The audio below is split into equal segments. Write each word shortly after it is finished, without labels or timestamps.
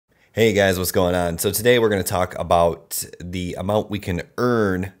Hey guys, what's going on? So today we're going to talk about the amount we can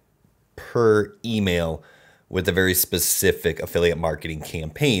earn per email with a very specific affiliate marketing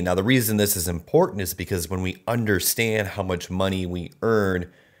campaign. Now, the reason this is important is because when we understand how much money we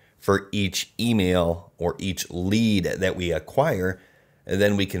earn for each email or each lead that we acquire,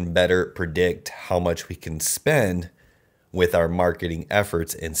 then we can better predict how much we can spend with our marketing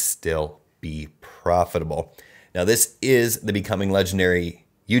efforts and still be profitable. Now, this is the Becoming Legendary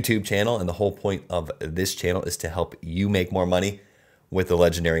YouTube channel, and the whole point of this channel is to help you make more money with the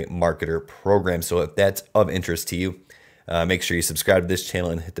Legendary Marketer program. So if that's of interest to you, make sure you subscribe to this channel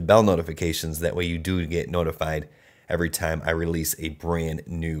and hit the bell notifications. That way you do get notified every time I release a brand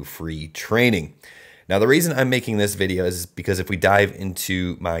new free training. Now, the reason I'm making this video is because if we dive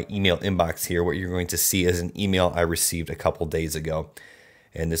into my email inbox here, what you're going to see is an email I received a couple days ago.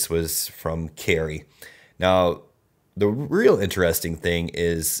 And this was from Carrie. Now, the real interesting thing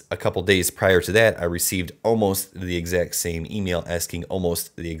is a couple days prior to that, I received almost the exact same email asking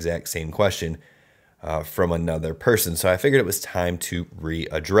almost the exact same question from another person. So I figured it was time to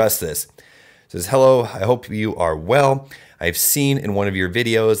readdress this. It says, hello, I hope you are well. I've seen in one of your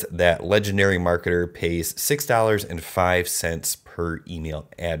videos that Legendary Marketer pays $6.05 per email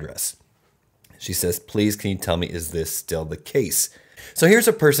address. She says, please, can you tell me, is this still the case? So here's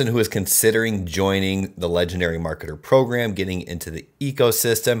a person who is considering joining the Legendary Marketer program, getting into the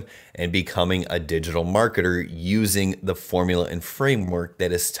ecosystem, and becoming a digital marketer using the formula and framework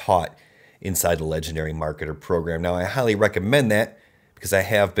that is taught inside the Legendary Marketer program. Now, I highly recommend that because I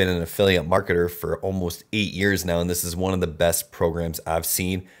have been an affiliate marketer for almost 8 years now, and this is one of the best programs I've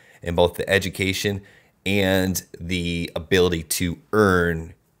seen in both the education and the ability to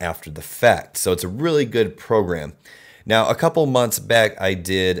earn after the fact. So it's a really good program. Now, a couple months back, I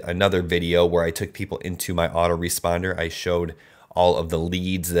did another video where I took people into my autoresponder. I showed all of the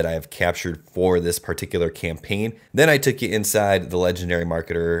leads that I have captured for this particular campaign. Then I took you inside the Legendary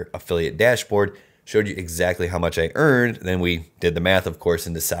Marketer affiliate dashboard, showed you exactly how much I earned. Then we did the math, of course,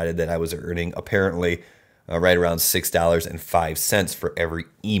 and decided that I was earning apparently right around $6.05 for every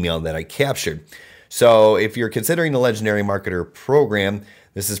email that I captured. So if you're considering the Legendary Marketer program,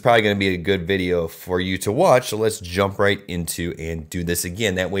 this is probably going to be a good video for you to watch. So let's jump right into and do this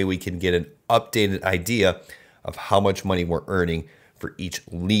again. That way we can get an updated idea of how much money we're earning for each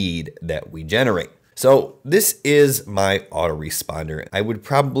lead that we generate. So this is my autoresponder. I would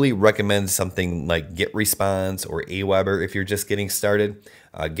probably recommend something like GetResponse or Aweber if you're just getting started.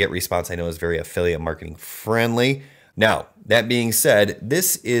 GetResponse I know is very affiliate marketing friendly. Now, that being said,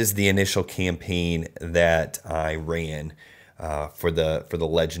 this is the initial campaign that I ran for the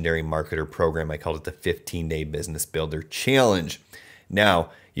Legendary Marketer program. I called it the 15-Day Business Builder Challenge.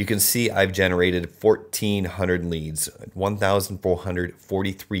 Now, you can see I've generated 1,400 leads,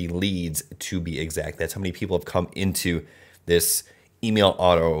 1,443 leads to be exact. That's how many people have come into this email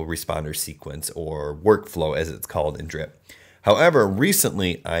autoresponder sequence, or workflow as it's called in Drip. However,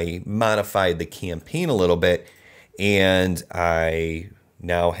 recently I modified the campaign a little bit, and I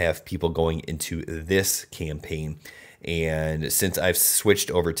now have people going into this campaign. And since I've switched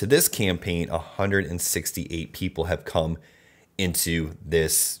over to this campaign, 168 people have come into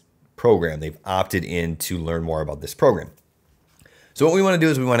this program. They've opted in to learn more about this program. So what we want to do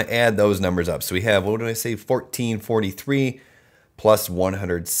is we want to add those numbers up. So we have, what do I say, 1443 plus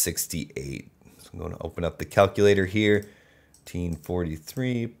 168. So I'm going to open up the calculator here.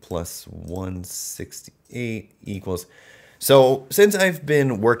 1443 plus 168 equals... So since I've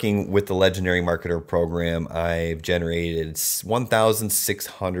been working with the Legendary Marketer program, I've generated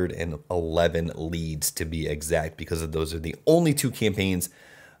 1,611 leads to be exact, because of those are the only two campaigns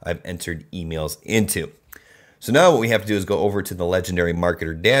I've entered emails into. So now what we have to do is go over to the Legendary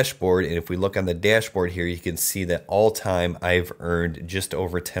Marketer dashboard, and if we look on the dashboard here, you can see that all time I've earned just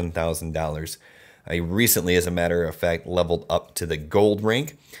over $10,000. I recently, as a matter of fact, leveled up to the gold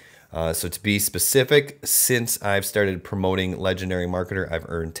rank. So to be specific, since I've started promoting Legendary Marketer, I've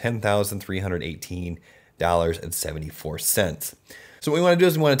earned $10,318.74. So what we want to do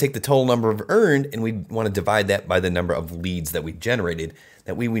is we want to take the total number of earned, and we want to divide that by the number of leads that we generated.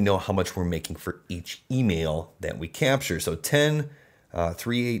 That way we know how much we're making for each email that we capture. So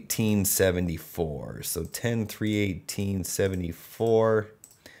 10,318.74. So 10,318.74.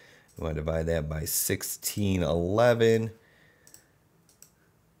 We want to divide that by 1611.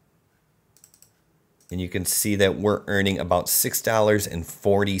 And you can see that we're earning about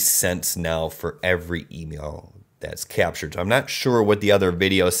 $6.40 now for every email that's captured. So I'm not sure what the other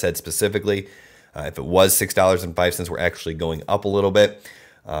video said specifically. If it was $6.05, we're actually going up a little bit.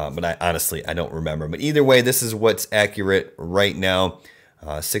 But honestly, I don't remember. But either way, this is what's accurate right now.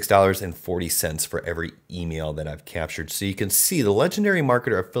 $6.40 for every email that I've captured. So you can see the Legendary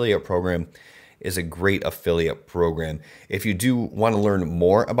Marketer Affiliate Program is a great affiliate program. If you do want to learn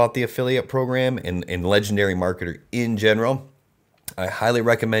more about the affiliate program and Legendary Marketer in general, I highly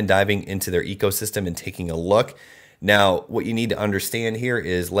recommend diving into their ecosystem and taking a look. Now, what you need to understand here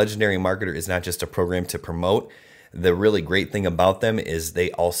is Legendary Marketer is not just a program to promote. The really great thing about them is they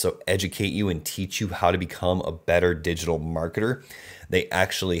also educate you and teach you how to become a better digital marketer. They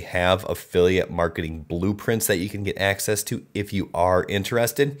actually have affiliate marketing blueprints that you can get access to if you are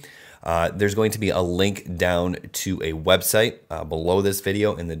interested. There's going to be a link down to a website below this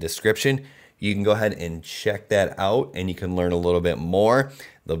video in the description. You can go ahead and check that out and you can learn a little bit more.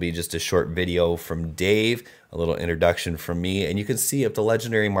 There'll be just a short video from Dave, a little introduction from me, and you can see if the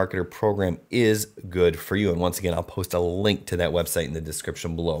Legendary Marketer program is good for you. And once again, I'll post a link to that website in the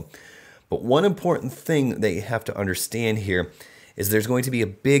description below. But one important thing that you have to understand here is there's going to be a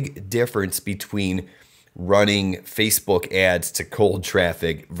big difference between running Facebook ads to cold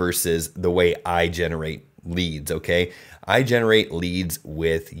traffic versus the way I generate leads, okay? I generate leads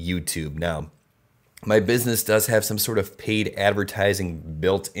with YouTube. Now, my business does have some sort of paid advertising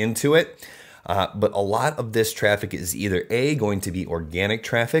built into it, but a lot of this traffic is either A, going to be organic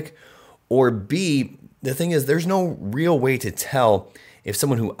traffic, or B, the thing is there's no real way to tell if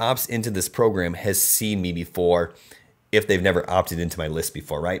someone who opts into this program has seen me before if they've never opted into my list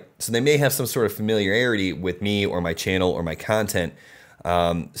before, right? So they may have some sort of familiarity with me or my channel or my content.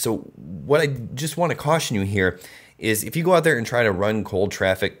 So what I just want to caution you here is if you go out there and try to run cold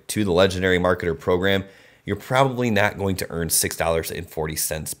traffic to the Legendary Marketer program, you're probably not going to earn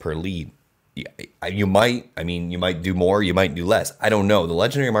 $6.40 per lead. You might do more, you might do less. I don't know. The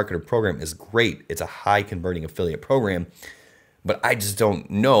Legendary Marketer program is great. It's a high converting affiliate program. But I just don't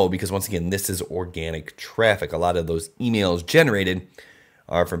know because, once again, this is organic traffic. A lot of those emails generated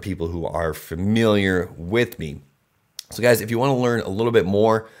are from people who are familiar with me. So, guys, if you want to learn a little bit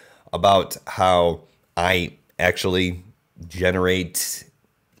more about how I actually generate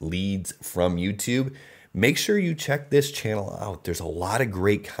leads from YouTube, make sure you check this channel out. There's a lot of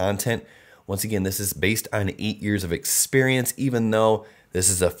great content. Once again, this is based on 8 years of experience, even though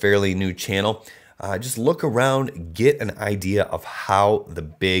this is a fairly new channel. Just look around, get an idea of how the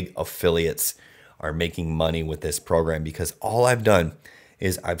big affiliates are making money with this program, because all I've done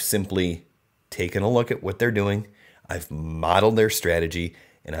is I've simply taken a look at what they're doing, I've modeled their strategy,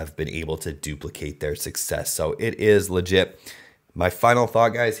 and I've been able to duplicate their success. So it is legit. My final thought,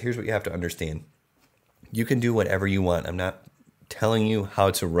 guys, here's what you have to understand. You can do whatever you want. I'm not telling you how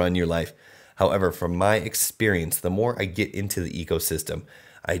to run your life. However, from my experience, the more I get into the ecosystem,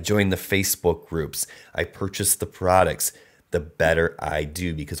 I join the Facebook groups, I purchase the products, the better I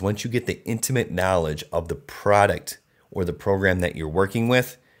do. Because once you get the intimate knowledge of the product or the program that you're working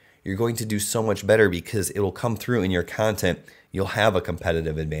with, you're going to do so much better because it will come through in your content. You'll have a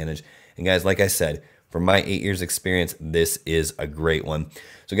competitive advantage. And guys, like I said, from my 8 years experience, this is a great one.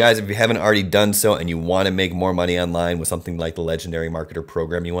 So guys, if you haven't already done so and you want to make more money online with something like the Legendary Marketer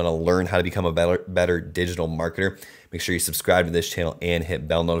program, you want to learn how to become a better digital marketer, make sure you subscribe to this channel and hit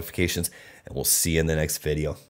bell notifications, and we'll see you in the next video.